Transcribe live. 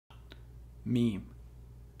Meme.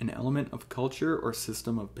 An element of culture or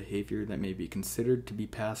system of behavior that may be considered to be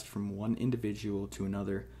passed from one individual to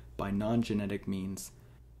another by non-genetic means.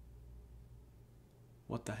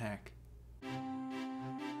 What the heck?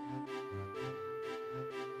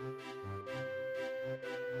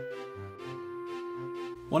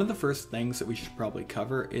 One of the first things that we should probably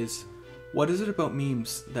cover is, what is it about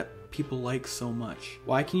memes that people like so much?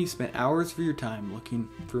 Why can you spend hours of your time looking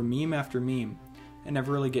through meme after meme and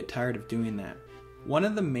never really get tired of doing that? One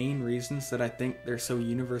of the main reasons that I think they're so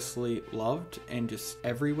universally loved and just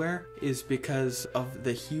everywhere is because of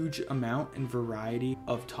the huge amount and variety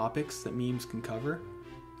of topics that memes can cover,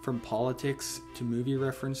 from politics to movie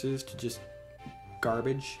references to just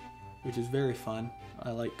garbage, which is very fun.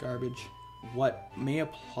 I like garbage. What may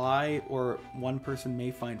apply or one person may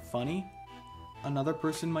find funny, another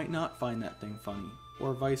person might not find that thing funny,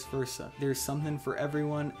 or vice versa. There's something for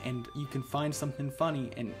everyone, and you can find something funny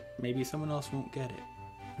and maybe someone else won't get it.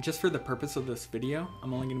 Just for the purpose of this video,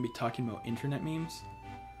 I'm only going to be talking about internet memes.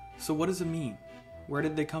 So what is a meme? Where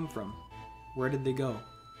did they come from? Where did they go?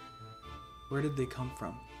 Where did they come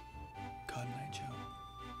from? God Night Joe.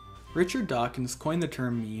 Richard Dawkins coined the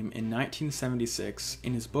term meme in 1976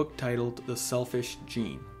 in his book titled The Selfish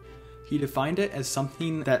Gene. He defined it as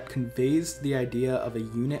something that conveys the idea of a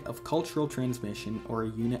unit of cultural transmission or a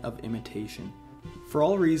unit of imitation. For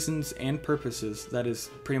all reasons and purposes, that is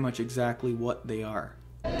pretty much exactly what they are.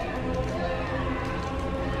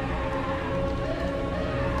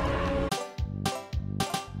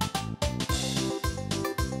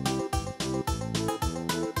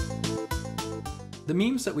 The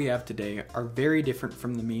memes that we have today are very different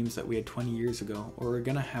from the memes that we had 20 years ago, or are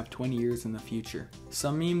gonna have 20 years in the future.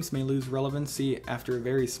 Some memes may lose relevancy after a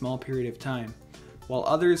very small period of time, while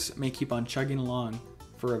others may keep on chugging along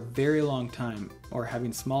for a very long time, or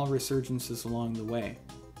having small resurgences along the way.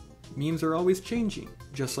 Memes are always changing,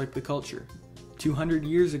 just like the culture. 200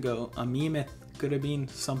 years ago, a meme could have been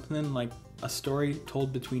something like a story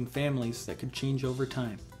told between families that could change over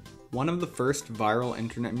time. One of the first viral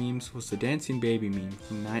internet memes was the dancing baby meme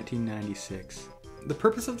from 1996. The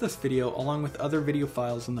purpose of this video, along with other video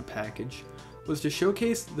files in the package, was to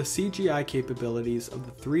showcase the CGI capabilities of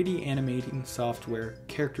the 3D animating software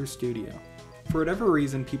Character Studio. For whatever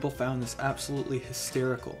reason, people found this absolutely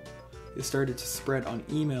hysterical. It started to spread on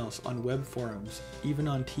emails, on web forums, even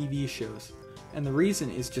on TV shows. And the reason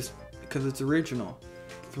is just because it's original.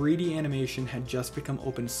 3D animation had just become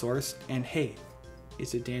open source, and hey,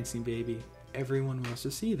 it's a dancing baby. Everyone wants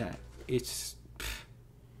to see that. It's...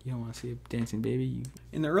 you don't want to see a dancing baby?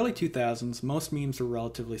 In the early 2000s, most memes were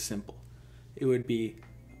relatively simple. It would be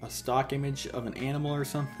a stock image of an animal or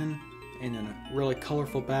something, and then a really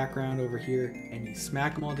colorful background over here, and you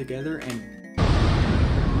smack them all together and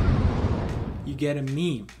you get a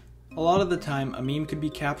meme. A lot of the time, a meme could be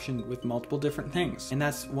captioned with multiple different things, and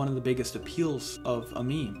that's one of the biggest appeals of a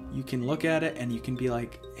meme. You can look at it and you can be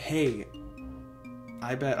like, hey,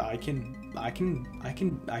 I bet I can be meme. I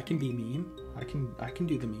can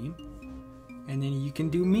do the meme. And then you can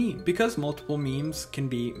do meme. Because multiple memes can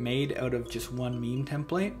be made out of just one meme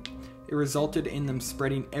template, it resulted in them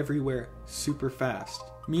spreading everywhere super fast.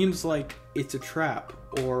 Memes like "It's a Trap"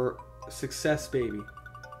 or "Success Baby."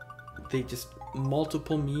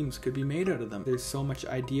 Multiple memes could be made out of them. There's so much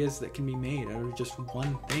ideas that can be made out of just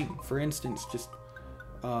one thing. For instance, just,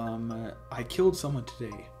 I killed someone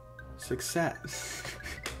today. Success.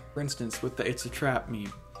 For instance, with the "It's a Trap"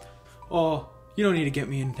 meme. Oh, you don't need to get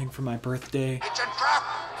me anything for my birthday. It's a trap!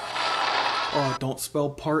 Oh, don't spell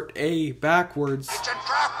part A backwards. It's a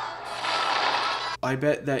trap! I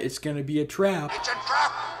bet that it's gonna be a trap. It's a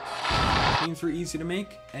trap! Memes were easy to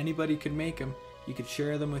make. Anybody could make them. You could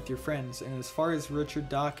share them with your friends. And as far as Richard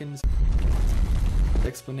Dawkins'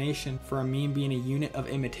 explanation for a meme being a unit of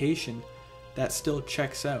imitation, that still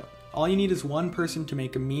checks out. All you need is one person to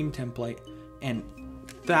make a meme template, and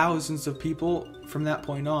thousands of people from that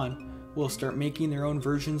point on will start making their own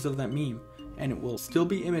versions of that meme, and it will still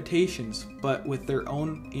be imitations, but with their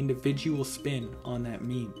own individual spin on that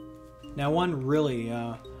meme. Now, one really,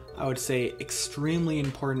 I would say, extremely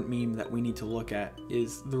important meme that we need to look at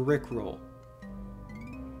is the Rickroll.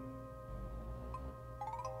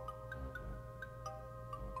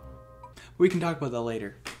 We can talk about that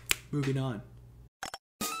later. Moving on.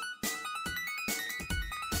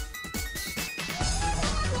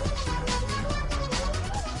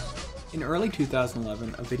 In early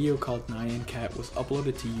 2011, a video called Nyan Cat was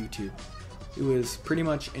uploaded to YouTube. It was pretty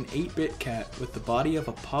much an 8-bit cat with the body of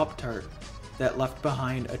a Pop-Tart that left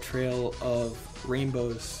behind a trail of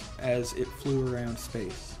rainbows as it flew around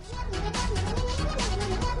space.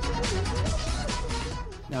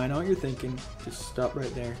 Now I know what you're thinking, just stop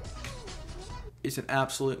right there. It's an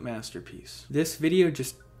absolute masterpiece. This video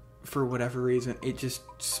just, for whatever reason, it just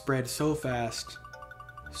spread so fast,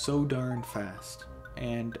 so darn fast,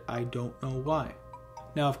 and I don't know why.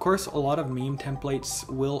 Now of course a lot of meme templates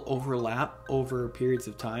will overlap over periods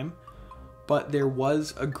of time, but there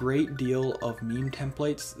was a great deal of meme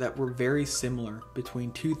templates that were very similar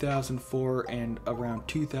between 2004 and around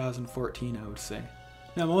 2014, I would say.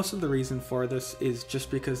 Now most of the reason for this is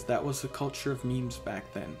just because that was the culture of memes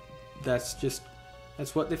back then. That's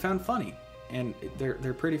what they found funny, and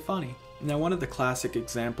they're pretty funny. Now one of the classic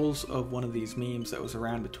examples of one of these memes that was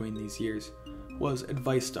around between these years was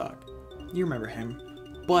Advice Dog. You remember him.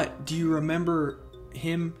 But do you remember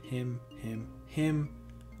him, and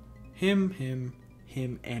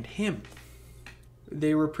him?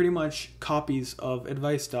 They were pretty much copies of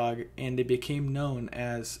Advice Dog, and they became known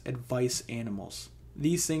as advice animals.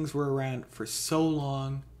 These things were around for so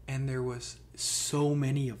long, and there was so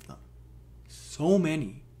many of them. So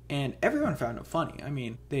many. And everyone found it funny. I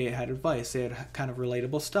mean, they had advice, they had kind of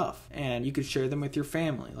relatable stuff, and you could share them with your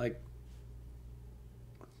family. Like,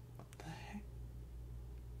 what the heck?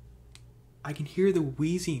 I can hear the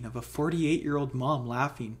wheezing of a 48-year-old mom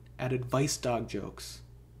laughing at Advice Dog jokes.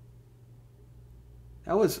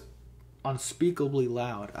 That was unspeakably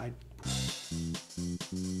loud.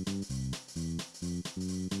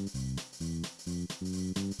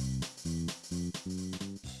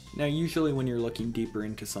 Now usually when you're looking deeper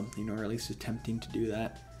into something, or at least attempting to do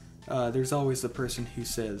that, there's always the person who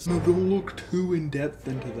says, "No, don't look too in depth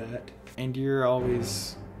into that." And you're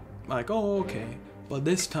always like, "Oh, okay." But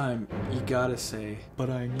this time you gotta say,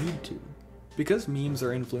 "But I need to." Because memes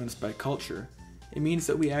are influenced by culture, it means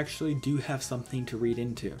that we actually do have something to read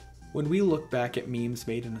into. When we look back at memes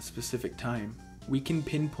made in a specific time, we can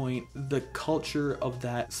pinpoint the culture of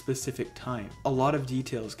that specific time. A lot of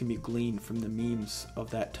details can be gleaned from the memes of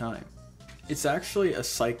that time. It's actually a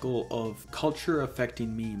cycle of culture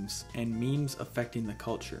affecting memes and memes affecting the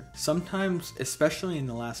culture. Sometimes, especially in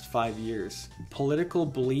the last 5 years, political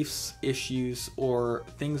beliefs, issues, or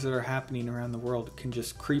things that are happening around the world can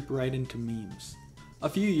just creep right into memes. A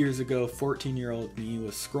few years ago, 14-year-old me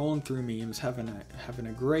was scrolling through memes, having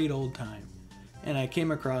a great old time. And I came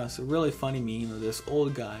across a really funny meme of this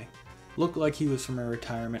old guy. Looked like he was from a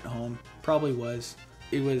retirement home. Probably was.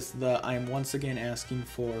 It was the "I'm once again asking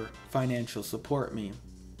for financial support" meme.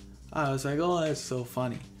 I was like, oh, that's so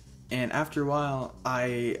funny. And after a while,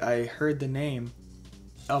 I heard the name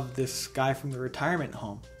of this guy from the retirement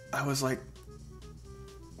home. I was like,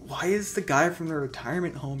 why is the guy from the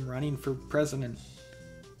retirement home running for president?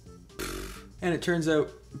 And it turns out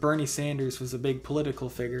Bernie Sanders was a big political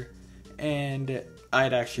figure. And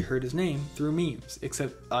I'd actually heard his name through memes,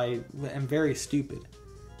 except I am very stupid,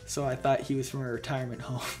 so I thought he was from a retirement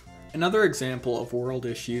home. Another example of world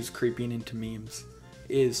issues creeping into memes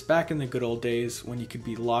is back in the good old days when you could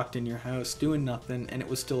be locked in your house doing nothing and it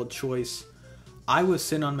was still a choice. I was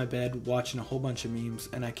sitting on my bed watching a whole bunch of memes,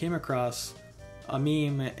 and I came across a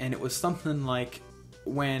meme, and it was something like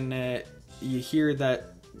when you hear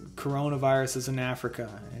that coronavirus is in Africa,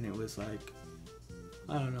 and it was like,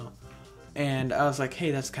 I don't know. And I was like,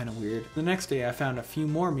 hey, that's kind of weird. The next day I found a few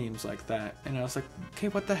more memes like that, and I was like, okay,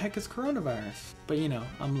 what the heck is coronavirus? But you know,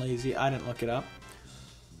 I'm lazy, I didn't look it up.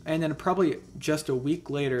 And then probably just a week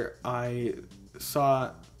later, I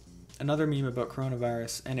saw another meme about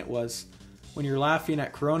coronavirus, and it was when you're laughing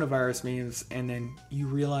at coronavirus memes and then you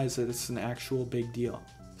realize that it's an actual big deal.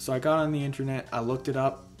 So I got on the internet, I looked it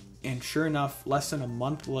up, and sure enough, less than a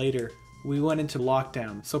month later, we went into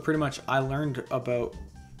lockdown. So pretty much I learned about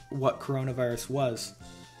what coronavirus was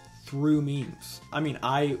through memes. I mean,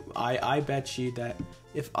 I bet you that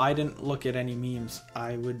if I didn't look at any memes,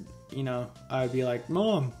 I would, you know, I'd be like,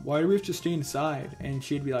 Mom, why do we have to stay inside? And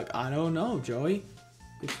she'd be like, I don't know, Joey.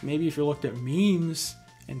 Maybe if you looked at memes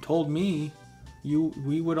and told me,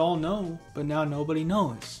 we would all know, but now nobody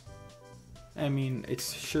knows. I mean, it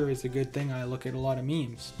sure is a good thing I look at a lot of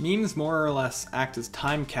memes. Memes more or less act as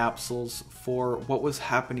time capsules for what was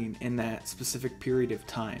happening in that specific period of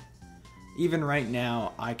time. Even right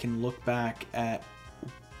now, I can look back at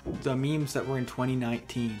the memes that were in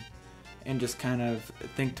 2019 and just kind of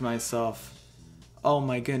think to myself, oh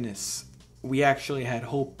my goodness, we actually had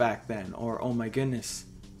hope back then, or oh my goodness,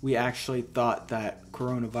 we actually thought that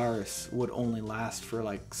coronavirus would only last for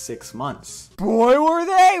like 6 months. Boy, were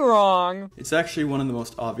they wrong! It's actually one of the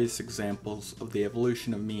most obvious examples of the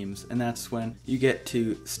evolution of memes, and that's when you get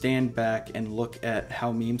to stand back and look at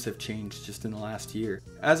how memes have changed just in the last year.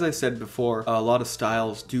 As I said before, a lot of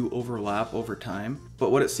styles do overlap over time,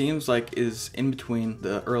 but what it seems like is in between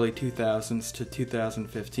the early 2000s to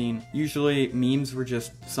 2015, usually memes were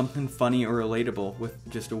just something funny or relatable with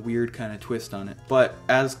just a weird kind of twist on it. But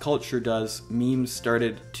as culture does, memes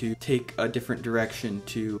started to take a different direction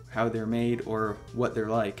to how they're made or what they're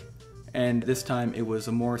like. And this time it was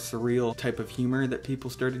a more surreal type of humor that people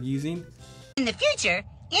started using. In the future,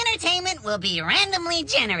 entertainment will be randomly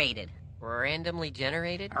generated. Randomly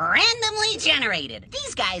generated? Randomly generated.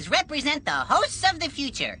 These guys represent the hosts of the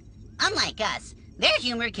future. Unlike us, their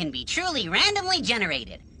humor can be truly randomly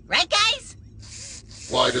generated. Right, guys?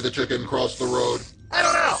 Why did the chicken cross the road? I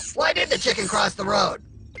don't know. Why did the chicken cross the road?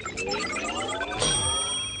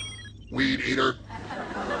 Weed eater.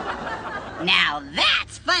 Now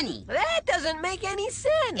that's funny. That doesn't make any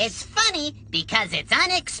sense. It's funny because it's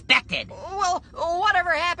unexpected. Well,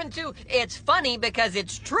 whatever happened to it's funny because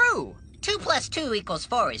it's true? 2 + 2 =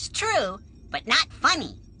 4 is true, but not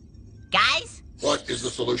funny. Guys? What is the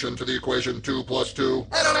solution to the equation 2 + 2?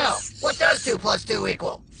 I don't know. What does 2 + 2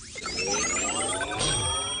 equal?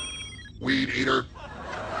 Weed eater.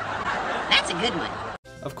 That's a good one.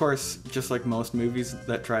 Of course, just like most movies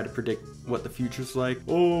that try to predict what the future's like,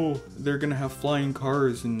 oh, they're gonna have flying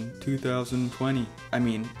cars in 2020. I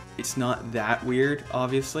mean, it's not that weird,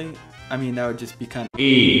 obviously. I mean, that would just be kind of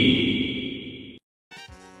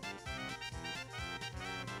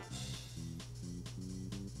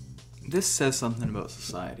This says something about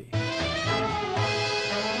society.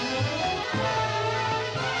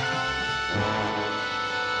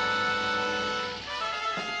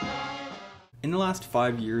 In the last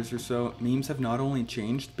 5 years or so, memes have not only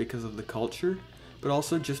changed because of the culture, but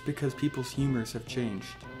also just because people's humors have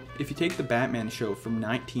changed. If you take the Batman show from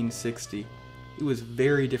 1960, it was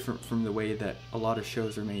very different from the way that a lot of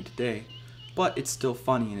shows are made today, but it's still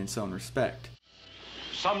funny in its own respect.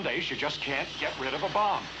 Some days you just can't get rid of a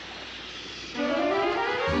bomb.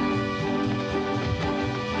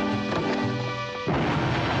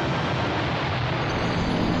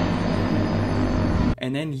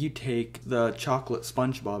 And then you take the chocolate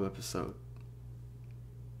SpongeBob episode.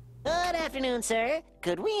 Good afternoon, sir.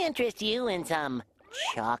 Could we interest you in some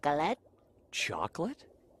chocolate? Chocolate?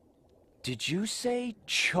 Did you say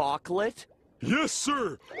chocolate? Yes,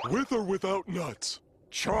 sir. With or without nuts.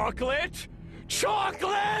 Chocolate?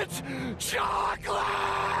 Chocolate!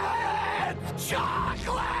 Chocolate!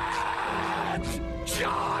 Chocolate!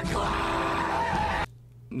 Chocolate!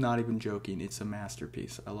 Not even joking, it's a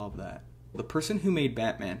masterpiece. I love that. The person who made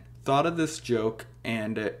Batman thought of this joke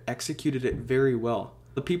and executed it very well.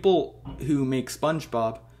 The people who make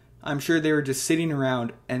SpongeBob, I'm sure they were just sitting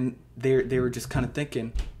around and they were just kind of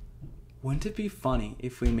thinking, wouldn't it be funny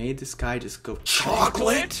if we made this guy just go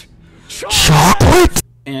chocolate? Chocolate?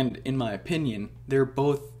 And in my opinion, they're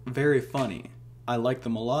both very funny. I like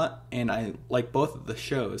them a lot and I like both of the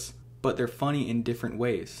shows, but they're funny in different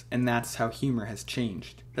ways, and that's how humor has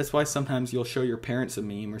changed. That's why sometimes you'll show your parents a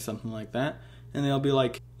meme or something like that, and they'll be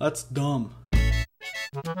like, that's dumb.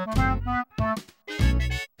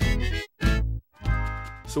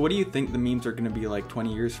 So what do you think the memes are going to be like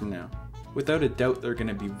 20 years from now? Without a doubt, they're going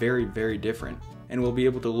to be very, very different, and we'll be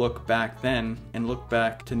able to look back then and look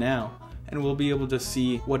back to now, and we'll be able to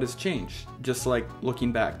see what has changed, just like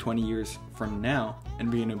looking back 20 years from now and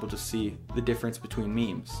being able to see the difference between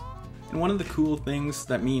memes. And one of the cool things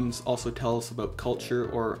that memes also tell us about culture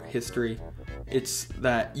or history, it's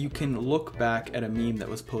that you can look back at a meme that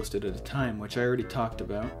was posted at a time, which I already talked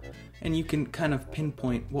about, and you can kind of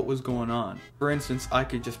pinpoint what was going on. For instance, I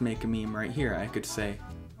could just make a meme right here. I could say,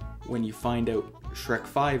 when you find out Shrek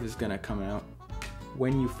 5 is gonna come out,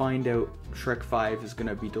 when you find out Shrek 5 is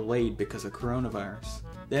gonna be delayed because of coronavirus.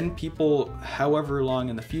 Then people, however long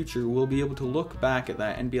in the future, will be able to look back at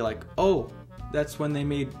that and be like, oh, that's when they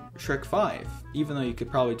made Shrek 5, even though you could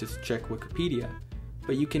probably just check Wikipedia.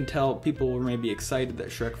 But you can tell people were maybe excited that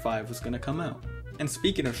Shrek 5 was going to come out. And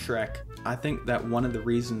speaking of Shrek, I think that one of the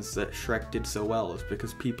reasons that Shrek did so well is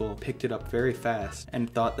because people picked it up very fast and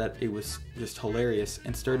thought that it was just hilarious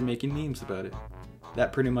and started making memes about it.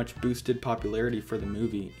 That pretty much boosted popularity for the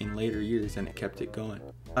movie in later years and it kept it going.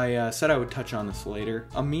 I said I would touch on this later.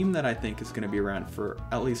 A meme that I think is going to be around for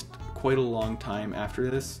at least quite a long time after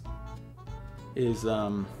this is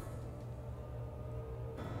the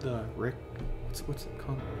Rick, what's it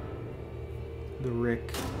called? The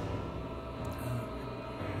Rick,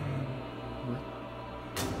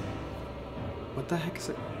 What the heck is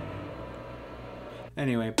it?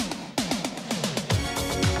 Anyway,